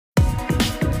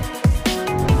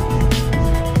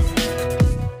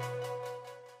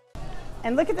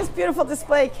And look at this beautiful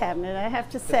display cabinet. I have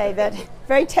to say that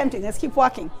very tempting. Let's keep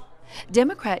walking.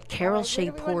 Democrat Carol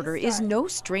Shea-Porter is no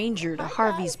stranger to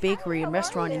Harvey's Bakery and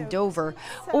Restaurant in Dover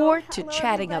or to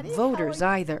chatting up voters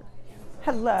either.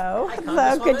 Hello,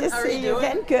 hello, good to see you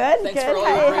again. Good, good.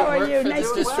 Hi, how are you?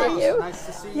 Nice to see you. Nice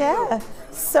to see you. Yeah.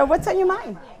 So what's on your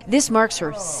mind? This marks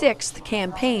her 6th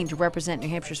campaign to represent New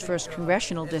Hampshire's 1st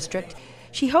Congressional District.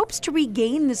 She hopes to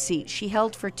regain the seat she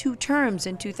held for 2 terms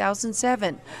in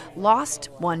 2007, lost,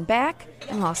 won back,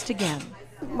 and lost again.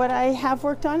 What I have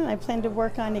worked on and I plan to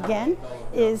work on again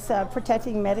is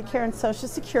protecting Medicare and Social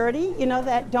Security. You know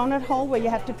that donut hole where you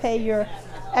have to pay your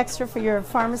extra for your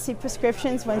pharmacy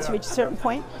prescriptions once you reach a certain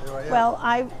point? Well,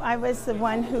 I was the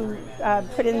one who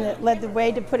led the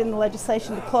way to put in the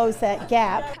legislation to close that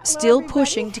gap. Still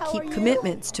pushing to keep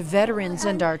commitments to veterans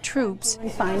and our troops.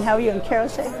 Fine. How are you? I'm Carol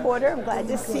Shea-Porter. I'm glad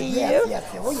to see you.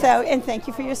 And thank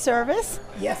you for your service.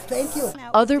 Yes, thank you.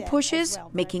 Other pushes,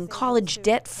 making college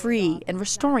debt-free and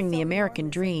restoring the American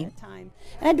dream.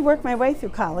 I had to work my way through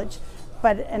college.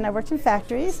 And I worked in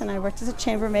factories, and I worked as a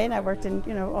chambermaid. I worked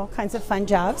in all kinds of fun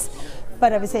jobs,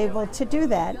 but I was able to do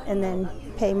that and then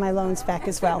pay my loans back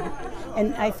as well.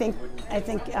 And I think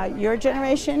your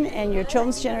generation and your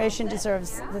children's generation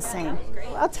deserves the same.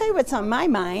 I'll tell you what's on my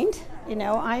mind.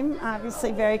 I'm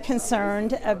obviously very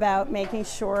concerned about making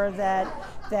sure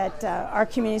that our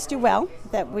communities do well,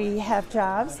 that we have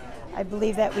jobs. I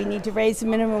believe that we need to raise the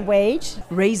minimum wage.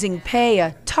 Raising pay,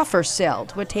 a tougher sell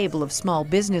to a table of small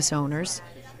business owners.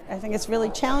 I think it's really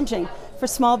challenging for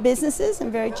small businesses and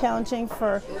very challenging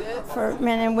for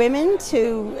men and women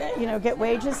to get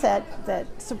wages that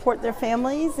support their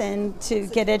families and to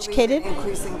get educated.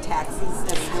 Increasing taxes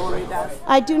that Hillary does?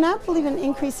 I do not believe in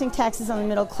increasing taxes on the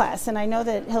middle class, and I know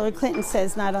that Hillary Clinton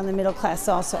says not on the middle class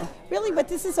also. Really what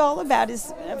this is all about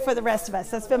is for the rest of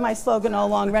us. That's been my slogan all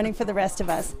along, running for the rest of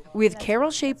us. With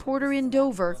Carol Shea-Porter in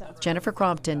Dover, Jennifer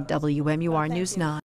Crompton, WMUR News 9.